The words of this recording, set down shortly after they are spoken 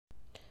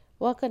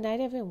Well, good night,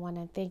 everyone,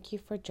 and thank you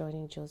for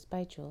joining Jules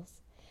by Jules.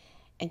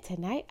 And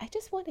tonight, I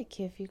just want to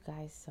give you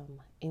guys some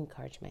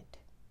encouragement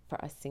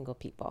for us single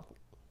people.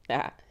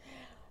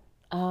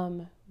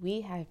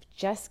 We have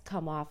just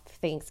come off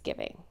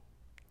Thanksgiving,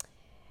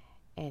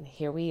 and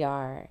here we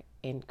are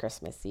in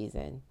Christmas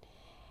season.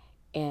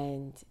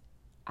 And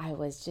I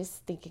was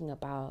just thinking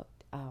about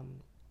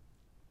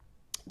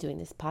doing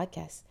this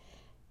podcast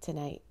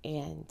tonight,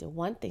 and the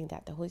one thing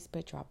that the Holy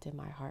Spirit dropped in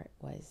my heart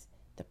was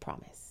the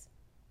promise.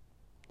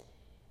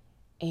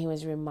 And he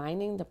was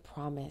reminding the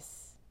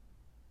promise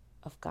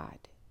of God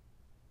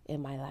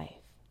in my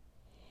life.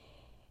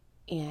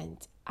 And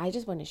I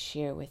just want to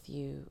share with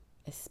you,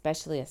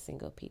 especially as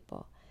single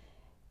people,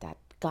 that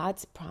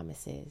God's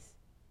promises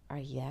are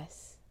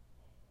yes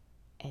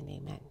and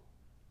amen.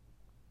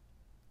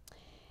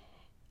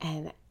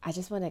 And I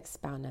just want to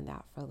expound on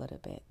that for a little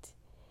bit.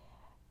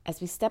 As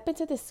we step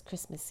into this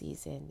Christmas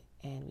season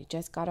and we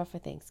just got off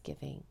of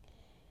Thanksgiving,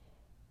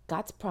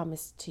 God's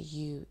promise to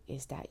you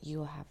is that you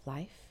will have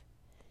life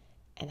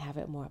and have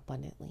it more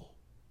abundantly.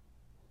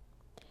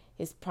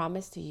 His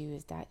promise to you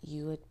is that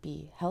you would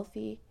be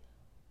healthy,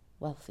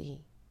 wealthy,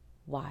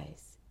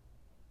 wise,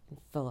 and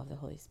full of the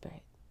Holy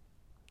Spirit.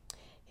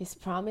 His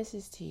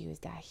promises to you is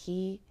that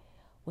he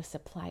will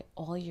supply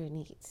all your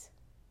needs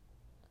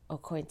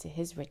according to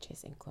his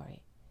riches and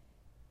glory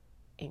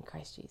in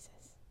Christ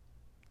Jesus.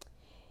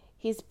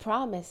 His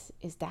promise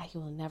is that he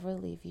will never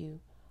leave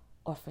you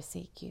or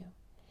forsake you.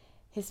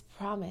 His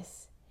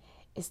promise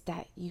is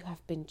that you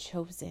have been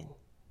chosen.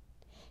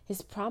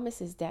 His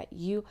promise is that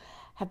you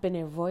have been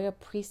a royal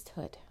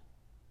priesthood.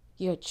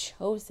 You're a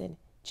chosen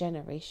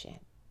generation.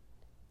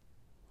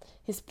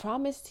 His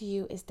promise to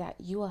you is that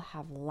you will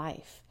have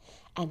life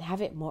and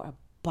have it more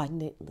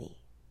abundantly.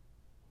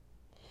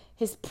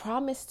 His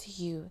promise to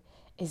you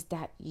is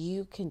that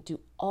you can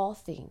do all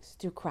things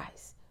through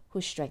Christ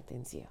who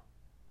strengthens you.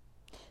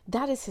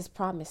 That is his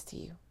promise to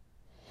you.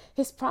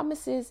 His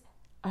promises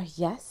are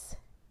yes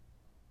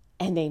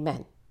and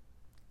amen.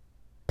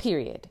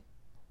 Period.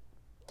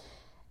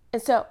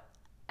 And so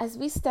as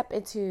we step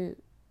into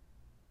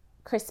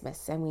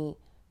Christmas and we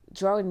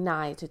draw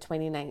nigh to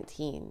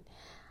 2019,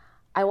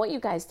 I want you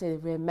guys to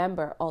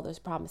remember all those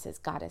promises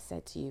God has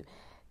said to you.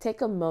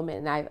 Take a moment,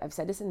 and I've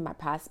said this in my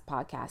past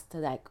podcast,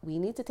 we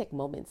need to take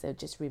moments of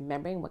just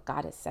remembering what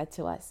God has said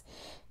to us,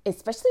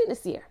 especially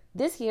this year.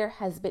 This year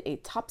has been a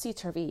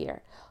topsy-turvy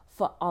year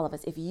for all of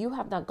us. If you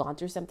have not gone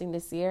through something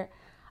this year,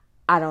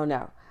 I don't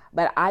know.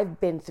 But I've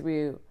been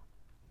through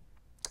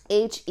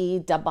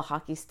HE double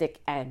hockey stick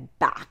and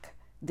back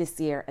this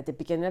year. At the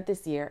beginning of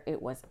this year, it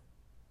was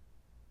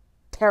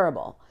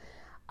terrible.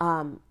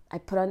 I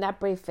put on that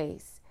brave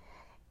face,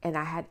 and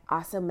I had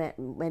awesome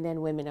men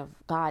and women of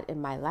God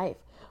in my life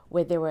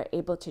where they were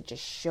able to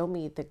just show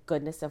me the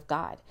goodness of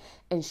God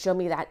and show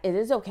me that it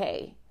is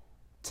okay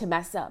to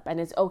mess up and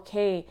it's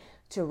okay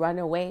to run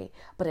away,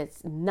 but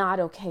it's not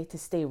okay to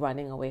stay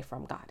running away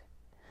from God.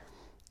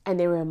 And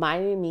they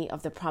reminded me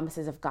of the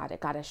promises of God that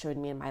God has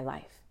shown me in my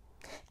life.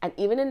 And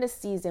even in this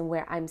season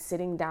where I'm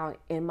sitting down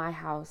in my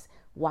house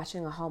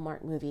watching a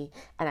Hallmark movie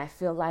and I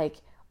feel like,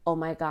 oh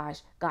my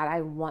gosh, God,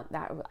 I want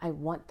that. I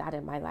want that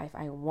in my life.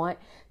 I want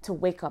to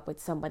wake up with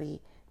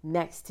somebody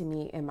next to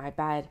me in my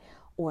bed,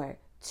 or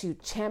to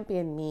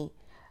champion me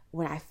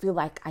when I feel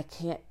like I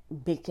can't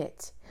make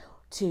it,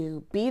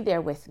 to be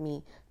there with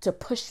me, to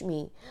push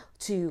me,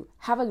 to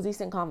have a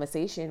decent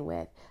conversation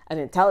with, an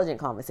intelligent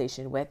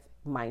conversation with,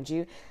 mind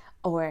you,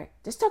 or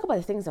just talk about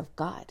the things of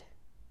God.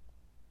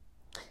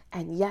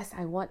 And yes,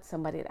 I want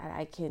somebody that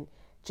I can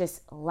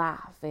just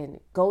laugh and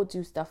go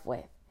do stuff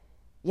with.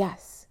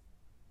 Yes.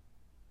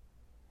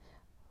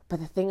 But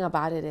the thing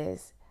about it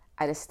is,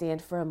 I just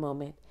stand for a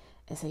moment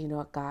and say, you know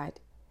what, God,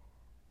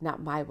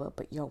 not my will,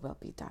 but your will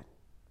be done.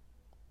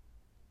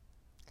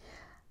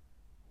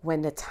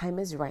 When the time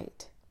is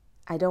right,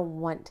 I don't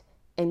want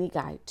any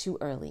guy too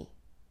early,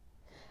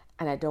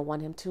 and I don't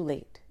want him too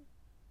late,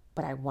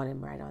 but I want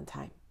him right on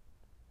time.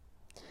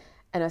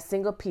 And as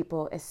single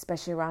people,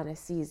 especially around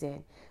this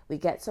season, we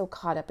get so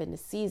caught up in the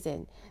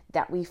season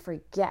that we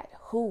forget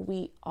who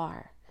we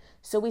are.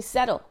 So we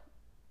settle.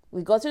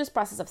 We go through this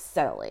process of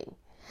settling.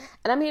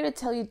 And I'm here to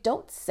tell you,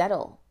 don't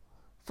settle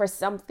for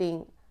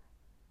something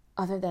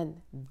other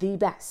than the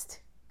best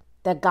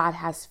that God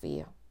has for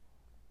you.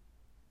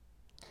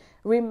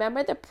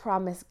 Remember the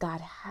promise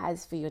God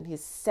has for you, and he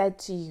said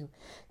to you,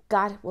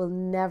 God will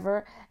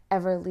never,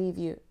 ever leave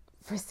you,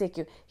 forsake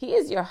you. He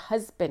is your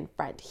husband,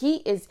 friend. He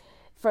is,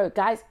 for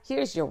guys,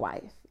 here's your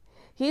wife.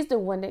 He's the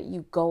one that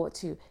you go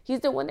to.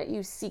 He's the one that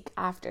you seek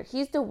after.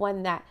 He's the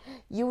one that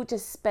you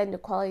just spend a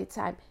quality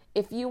time.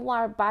 If you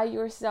are by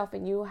yourself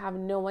and you have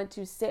no one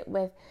to sit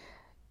with,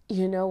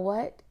 you know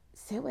what?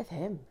 Sit with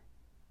him.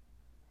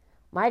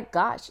 My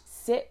gosh,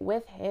 sit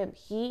with him.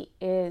 He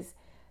is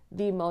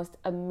the most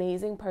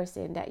amazing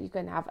person that you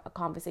can have a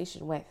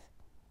conversation with.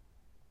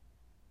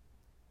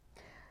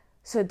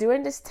 So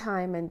during this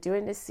time and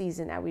during this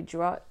season, as we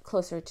draw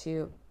closer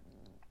to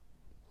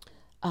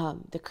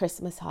the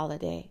Christmas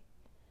holiday,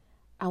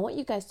 I'm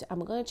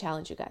going to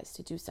challenge you guys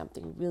to do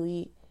something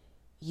really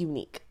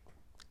unique.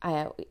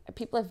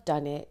 People have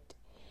done it,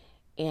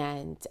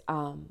 and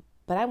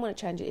but I want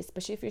to challenge you,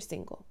 especially if you're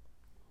single.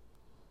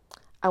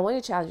 I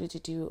want to challenge you to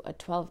do a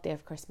 12th day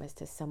of Christmas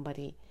to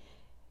somebody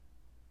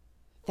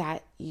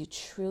that you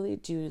truly,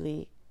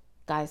 duly,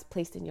 guys,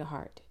 placed in your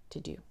heart to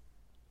do.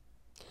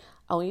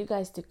 I want you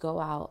guys to go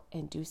out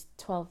and do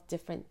 12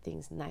 different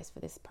things nice for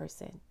this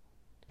person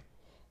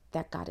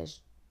that God has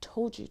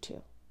told you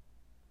to.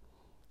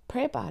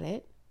 Pray about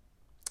it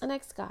and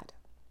ask God.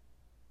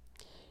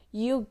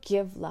 You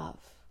give love,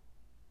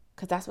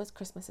 because that's what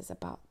Christmas is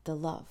about, the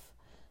love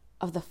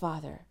of the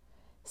Father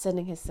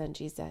sending his son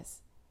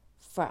Jesus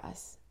for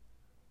us.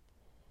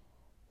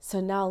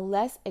 So now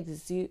let's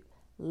exude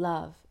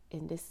love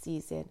in this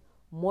season,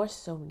 more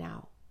so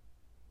now.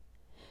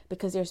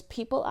 Because there's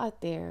people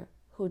out there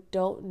who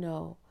don't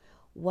know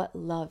what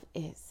love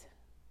is.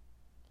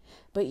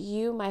 But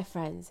you, my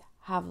friends,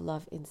 have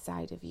love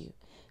inside of you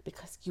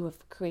because you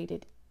have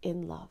created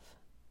in love.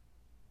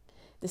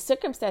 The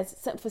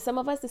circumstances, for some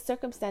of us, the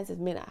circumstances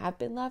may not have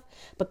been love,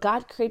 but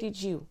God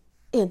created you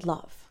in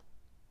love.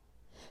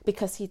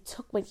 Because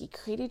when he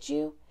created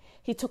you,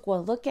 he took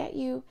one look at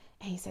you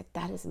and he said,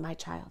 that is my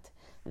child.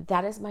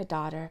 That is my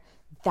daughter.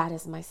 That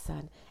is my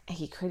son. And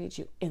he created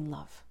you in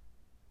love.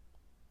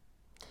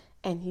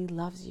 And he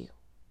loves you.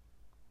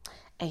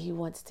 And he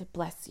wants to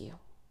bless you.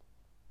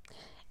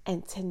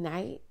 And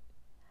tonight,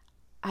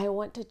 I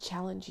want to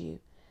challenge you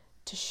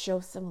to show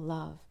some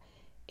love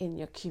in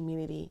your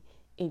community,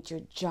 in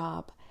your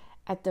job,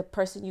 at the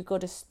person you go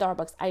to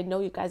Starbucks. I know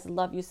you guys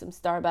love you some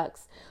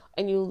Starbucks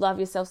and you love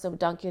yourself some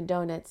Dunkin'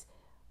 Donuts.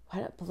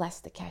 Why not bless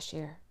the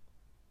cashier?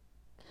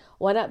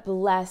 Why not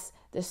bless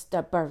the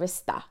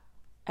barista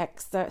at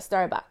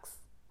Starbucks?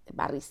 The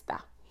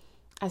barista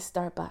at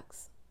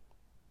Starbucks.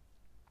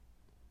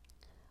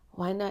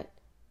 Why not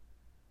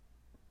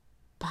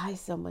buy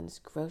someone's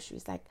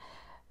groceries? Like,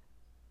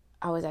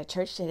 I was at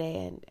church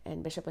today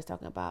and Bishop was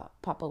talking about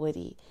Papa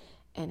Woody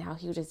and how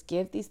he would just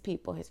give these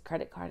people his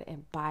credit card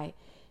and buy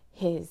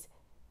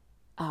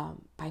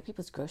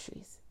people's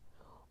groceries.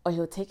 Or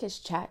he'll take his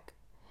check.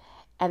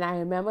 And I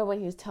remember when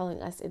he was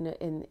telling us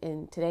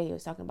in today, he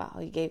was talking about how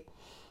he gave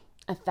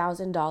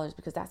 $1,000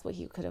 because that's what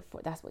he could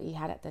afford. That's what he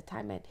had at the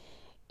time.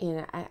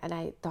 And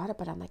I thought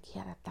about it. I'm like, he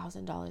had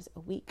 $1,000 a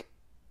week.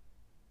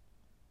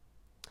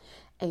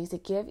 And he used to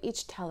give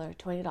each teller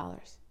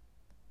 $20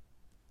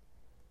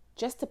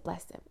 just to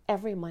bless them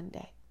every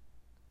Monday.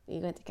 He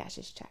went to cash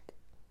his check.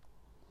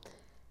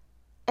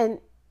 And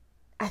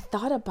I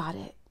thought about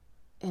it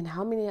and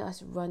how many of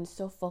us run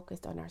so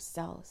focused on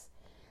ourselves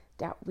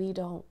that we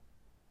don't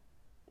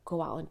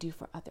go out and do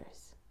for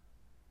others.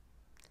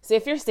 So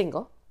if you're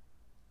single,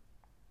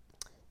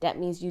 that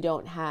means you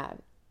don't have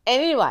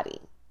anyone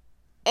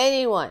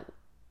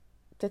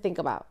to think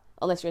about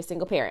unless you're a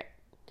single parent.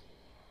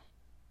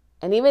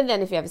 And even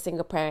then, if you have a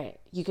single parent,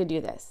 you can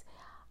do this.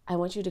 I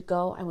want you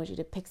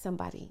to pick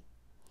somebody,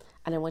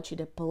 and I want you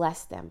to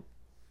bless them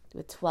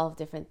with 12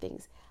 different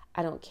things.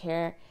 I don't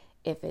care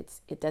if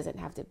it doesn't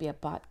have to be a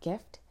bought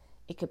gift.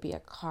 It could be a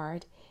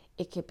card.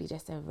 It could be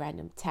just a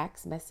random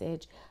text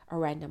message, a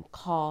random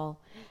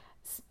call.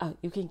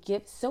 You can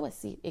sow a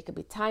seed. It could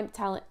be time,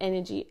 talent,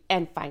 energy,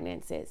 and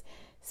finances.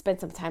 Spend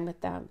some time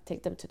with them.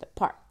 Take them to the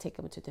park. Take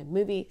them to the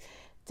movie.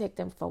 Take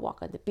them for a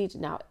walk on the beach.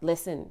 Now,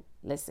 listen.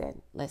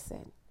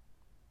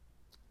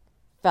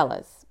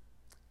 Fellas,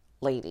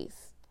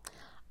 ladies,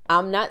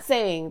 I'm not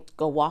saying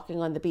go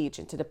walking on the beach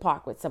and to the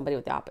park with somebody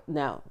with the opposite.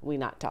 No, we're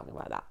not talking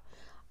about that.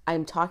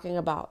 I'm talking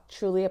about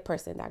truly a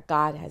person that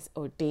God has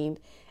ordained,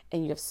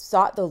 and you have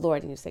sought the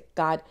Lord and you say,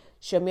 God,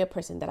 show me a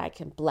person that I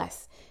can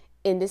bless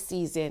in this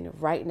season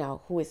right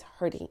now who is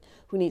hurting,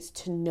 who needs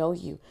to know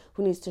you,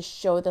 who needs to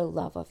show the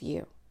love of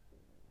you.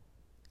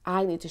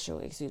 I need to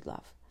exude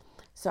love.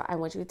 So I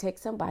want you to take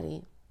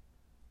somebody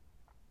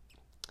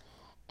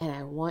and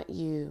I want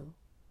you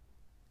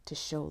to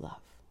show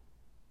love.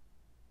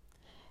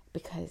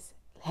 Because,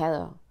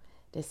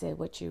 they say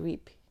what you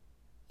reap,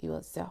 you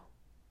will sow.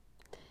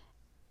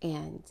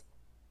 And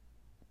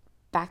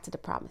back to the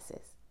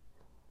promises.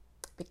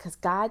 Because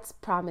God's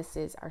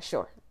promises are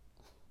sure.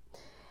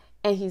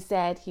 And he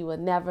said he will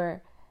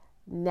never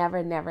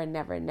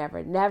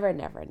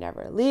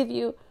leave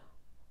you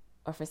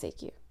or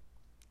forsake you.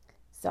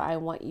 So I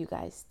want you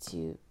guys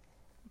to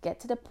get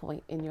to the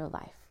point in your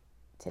life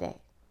today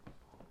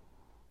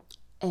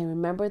and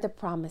remember the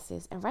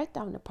promises and write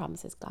down the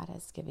promises God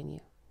has given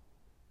you.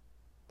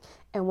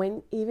 And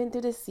when, even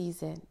through the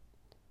season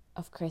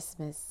of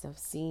Christmas, of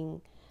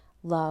seeing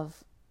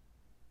love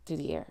through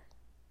the air,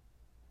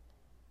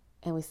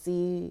 and we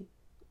see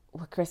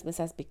what Christmas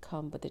has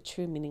become, but the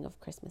true meaning of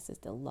Christmas is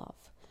the love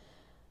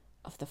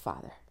of the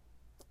Father.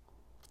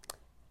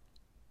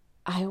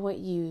 I want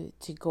you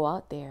to go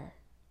out there,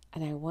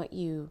 and I want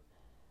you,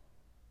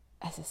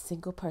 as a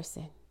single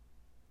person,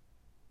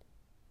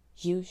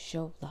 you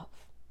show love.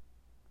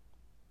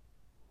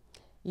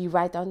 You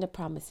write down the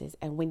promises,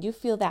 and when you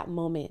feel that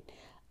moment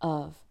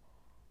of,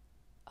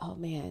 oh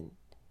man,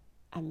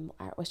 I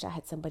wish I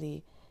had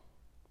somebody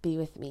be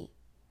with me.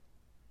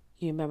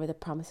 You remember the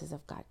promises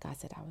of God. God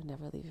said, I will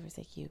never leave you or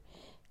forsake you.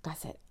 God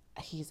said,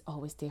 He's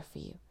always there for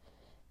you.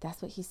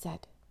 That's what He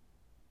said.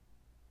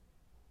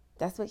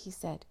 That's what He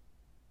said.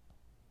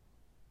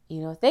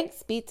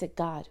 Thanks be to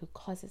God who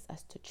causes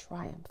us to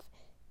triumph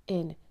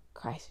in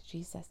Christ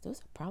Jesus.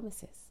 Those are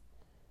promises.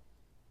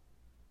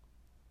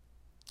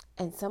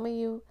 And some of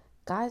you,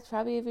 God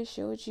probably even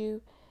showed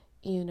you,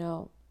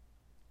 you're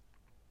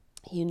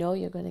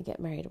going to get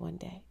married one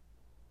day.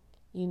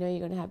 You're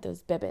going to have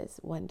those babies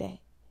one day.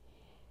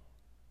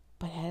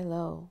 But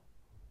hello,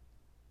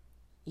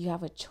 you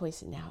have a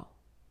choice now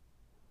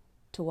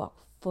to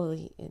walk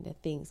fully in the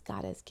things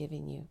God has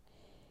given you.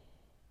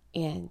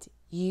 And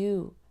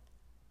you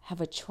have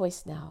a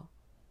choice now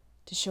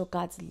to show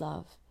God's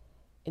love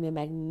in a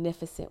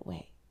magnificent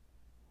way.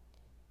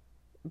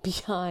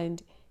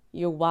 Beyond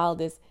your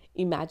wildest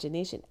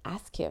imagination.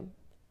 Ask Him.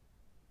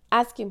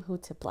 Ask Him who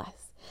to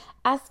bless.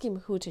 Ask Him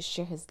who to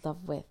share His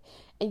love with.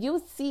 And you'll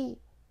see,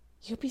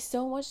 you'll be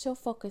so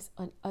focused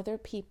on other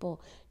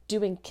people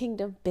doing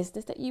kingdom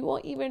business that you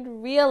won't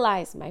even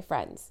realize, my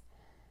friends,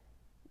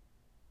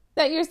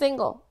 that you're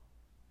single.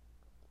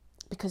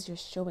 Because you're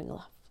showing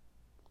love.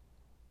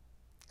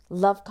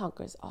 Love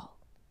conquers all.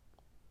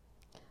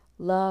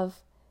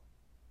 Love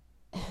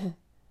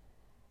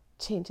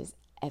changes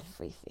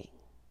everything.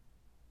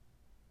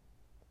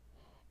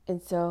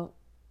 And so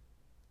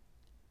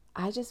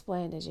I just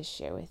wanted to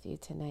share with you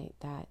tonight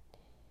that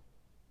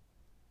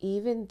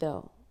even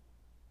though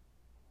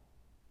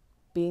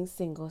being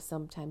single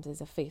sometimes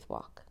is a faith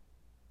walk,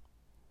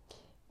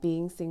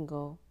 being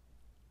single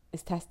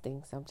is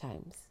testing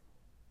sometimes,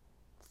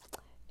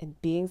 and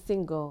being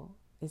single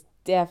is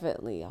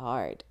definitely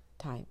hard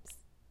times.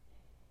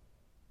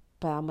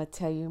 But I'm going to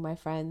tell you, my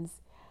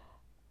friends,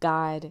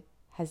 God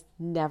has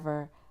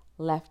never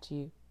left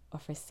you or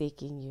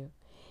forsaken you.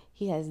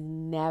 He has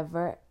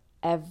never,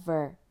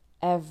 ever,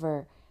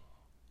 ever,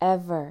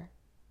 ever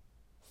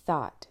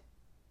thought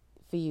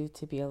for you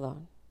to be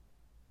alone.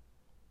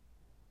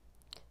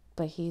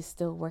 But He's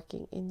still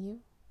working in you.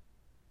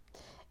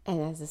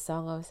 And as the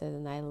song always says,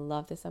 and I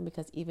love this song,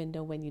 because even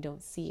though when you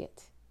don't see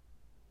it,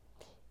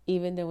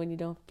 even though when you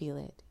don't feel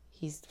it,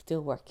 He's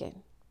still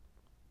working.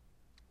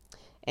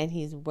 And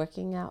He's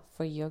working out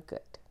for your good.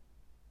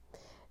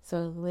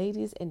 So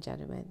ladies and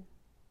gentlemen,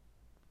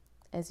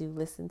 as you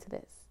listen to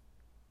this,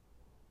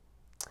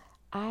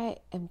 I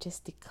am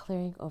just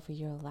declaring over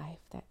your life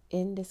that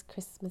in this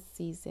Christmas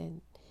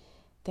season,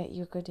 that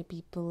you're going to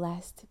be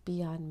blessed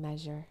beyond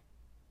measure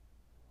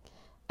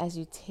as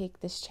you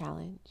take this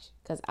challenge.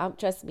 Because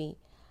trust me,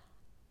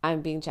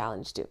 I'm being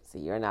challenged too. So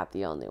you're not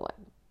the only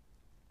one.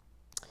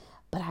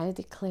 But I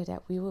declare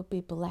that we will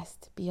be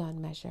blessed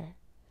beyond measure.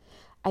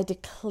 I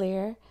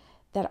declare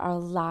that our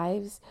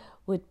lives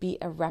would be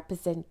a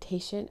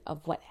representation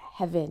of what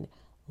heaven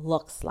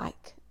looks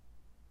like.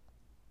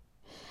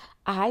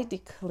 I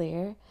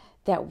declare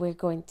that we're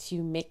going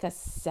to make a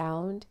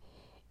sound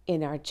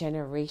in our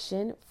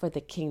generation for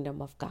the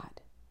kingdom of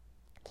God.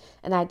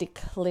 And I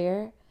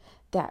declare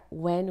that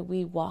when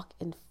we walk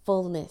in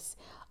fullness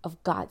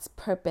of God's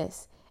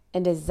purpose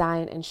and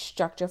design and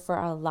structure for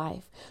our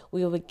life,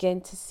 we will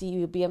begin to see,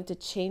 we'll be able to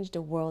change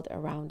the world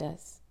around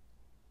us.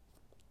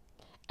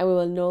 And we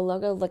will no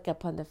longer look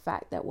upon the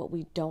fact that what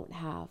we don't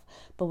have,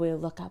 but we'll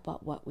look upon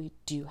what we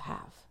do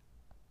have.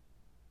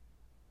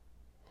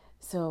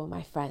 So,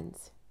 my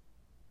friends,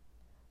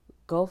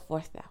 go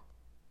forth now.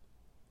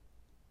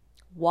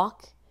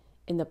 Walk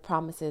in the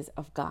promises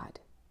of God.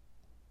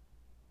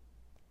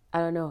 I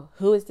don't know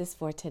who is this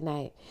for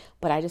tonight,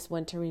 but I just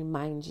want to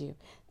remind you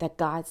that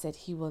God said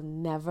He will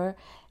never,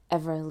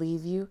 ever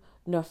leave you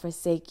nor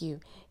forsake you.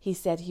 He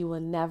said He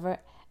will never,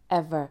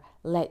 ever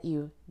let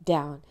you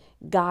down.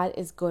 God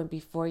is going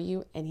before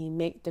you, and He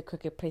make the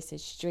crooked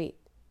places straight.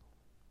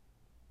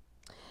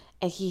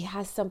 And He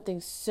has something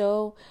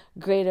so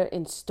greater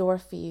in store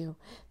for you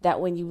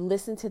that when you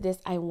listen to this,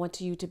 I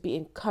want you to be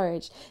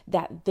encouraged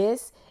that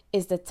this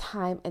is the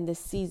time and the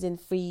season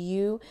for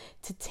you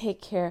to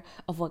take care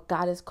of what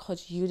God has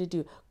called you to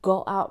do.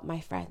 Go out, my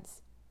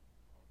friends.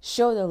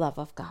 Show the love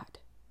of God.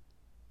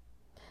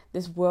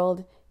 This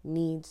world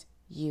needs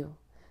you.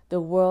 The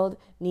world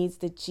needs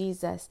the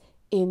Jesus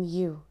in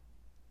you.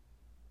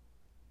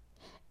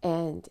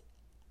 And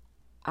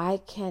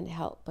I can't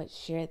help but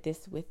share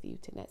this with you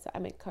tonight. So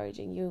I'm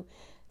encouraging you,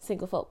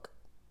 single folk,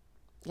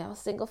 y'all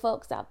single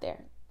folks out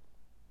there,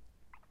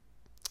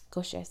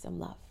 go share some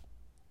love.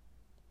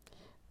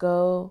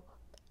 Go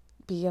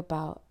be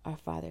about our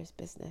Father's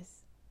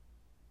business.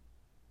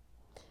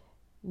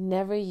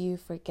 Never you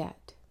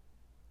forget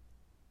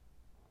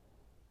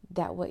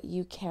that what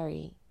you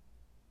carry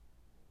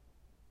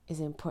is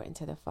important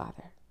to the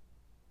Father,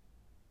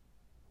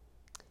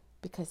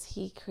 because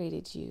He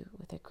created you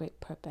with a great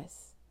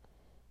purpose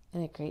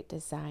and a great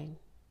design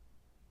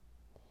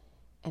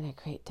and a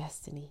great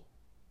destiny.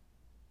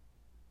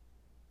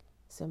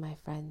 So my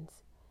friends,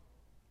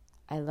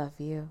 I love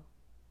you.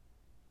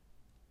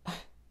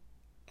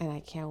 And I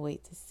can't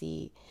wait to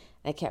see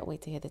I can't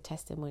wait to hear the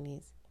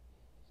testimonies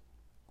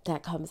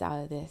that comes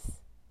out of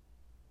this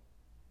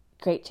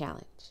great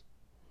challenge.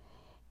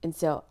 And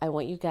so I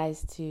want you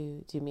guys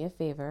to do me a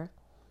favor.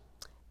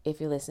 If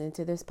you're listening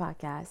to this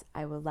podcast,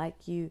 I would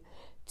like you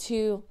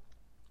to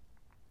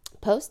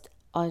post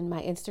on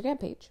my Instagram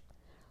page.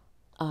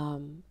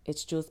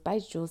 It's Jules by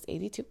Jules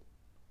 82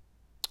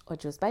 or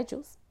Jules by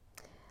Jules.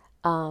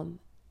 I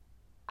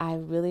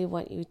really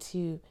want you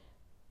to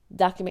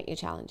document your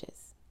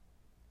challenges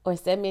or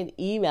send me an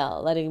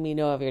email letting me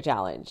know of your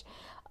challenge.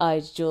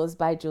 It's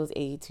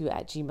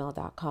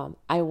julesbyjules82@gmail.com.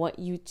 I want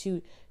you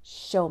to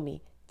show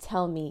me,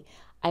 tell me.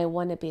 I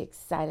want to be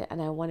excited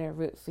and I want to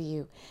root for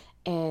you.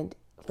 And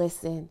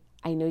listen,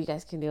 I know you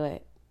guys can do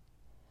it.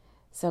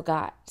 So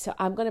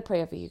I'm going to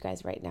pray over you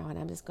guys right now. And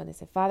I'm just going to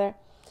say, Father,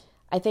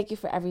 I thank you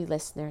for every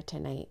listener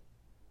tonight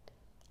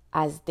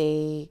as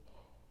they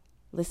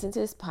listen to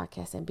this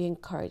podcast and be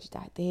encouraged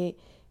that they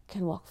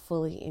can walk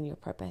fully in your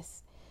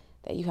purpose,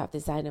 that you have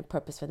designed and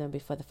purpose for them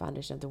before the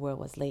foundation of the world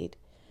was laid.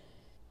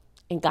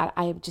 And God,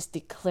 I am just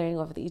declaring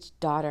over each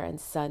daughter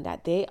and son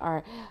that they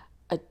are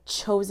a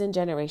chosen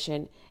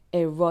generation,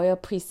 a royal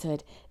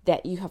priesthood,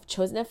 that you have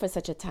chosen them for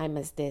such a time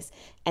as this,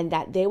 and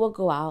that they will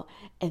go out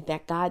and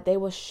that, God, they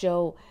will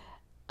show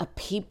a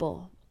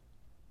people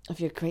of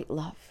your great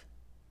love.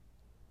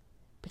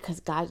 Because,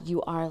 God,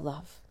 you are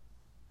love.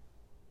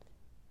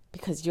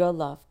 Because your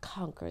love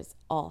conquers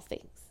all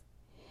things.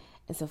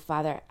 And so,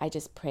 Father, I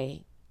just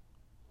pray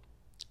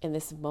in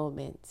this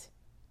moment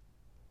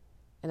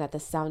and at the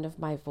sound of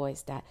my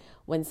voice that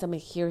when someone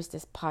hears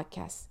this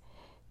podcast,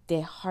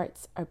 their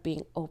hearts are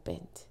being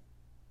opened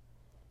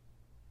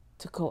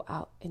to go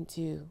out and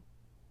do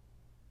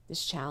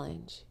this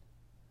challenge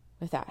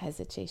without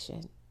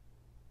hesitation.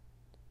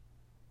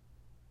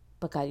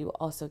 But God, you will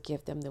also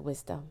give them the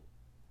wisdom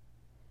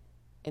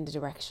and the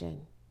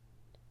direction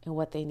and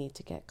what they need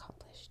to get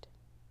accomplished.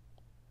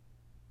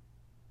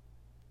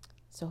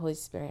 So Holy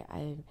Spirit,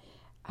 I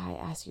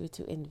ask you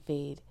to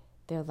invade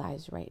their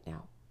lives right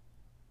now.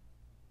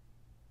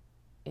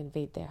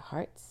 Invade their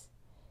hearts,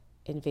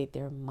 invade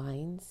their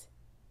minds,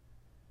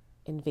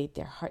 invade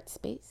their heart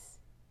space,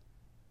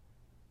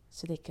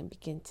 so they can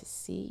begin to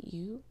see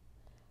you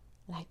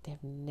like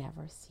they've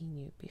never seen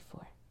you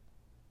before.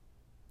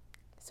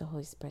 So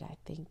Holy Spirit, I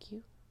thank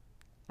you.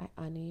 I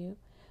honor you.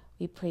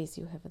 We praise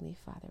you, Heavenly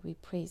Father. We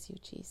praise you,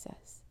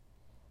 Jesus.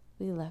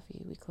 We love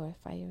you. We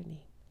glorify your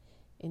name.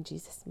 In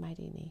Jesus'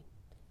 mighty name,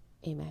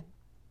 amen.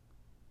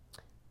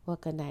 Well,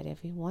 good night,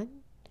 everyone.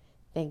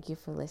 Thank you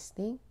for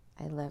listening.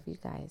 I love you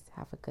guys.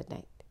 Have a good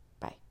night.